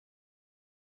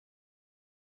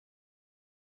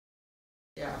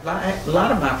A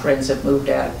lot of my friends have moved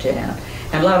out of town.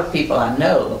 And a lot of people I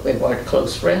know, they weren't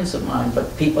close friends of mine,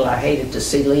 but people I hated to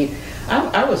see leave.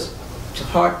 I was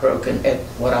heartbroken at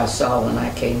what I saw when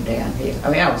I came down here. I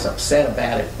mean, I was upset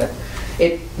about it, but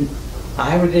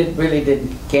I really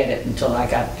didn't get it until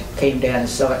came down and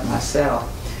saw it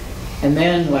myself. And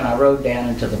then when I rode down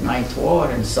into the Ninth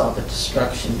Ward and saw the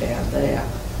destruction down there,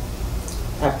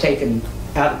 I've taken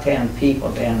out-of-town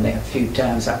people down there a few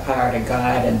times. I've hired a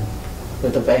guide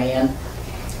with a van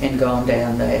and gone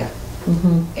down there.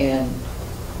 And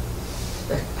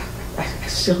I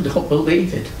still don't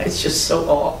believe it. It's just so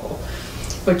awful.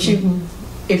 But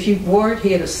if you weren't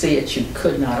here to see it, you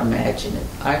could not imagine it.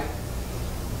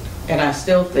 And I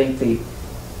still think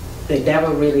they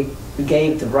never really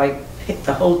gave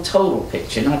the whole total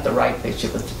picture, not the right picture,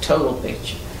 but the total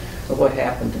picture of what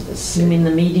happened to this city. You mean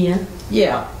the media?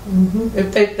 Yeah.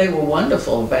 They were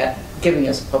wonderful about giving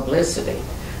us publicity,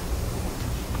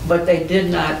 but they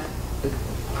did not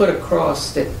put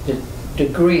across the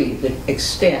degree, the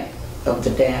extent of the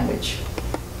damage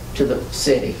to the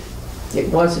city. It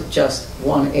wasn't just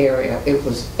one area, it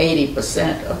was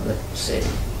 80% of the city.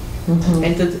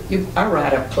 And I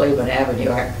ride up Claiborne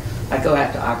Avenue. I go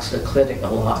out to Oxford Clinic a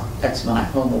lot. That's my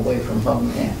home away from home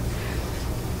now.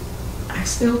 I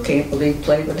still can't believe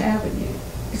Claiborne Avenue.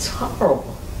 It's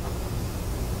horrible.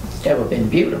 It's never been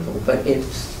beautiful, but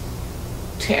it's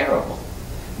terrible.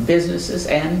 Businesses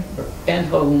and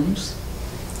homes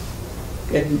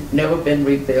had never been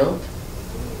rebuilt.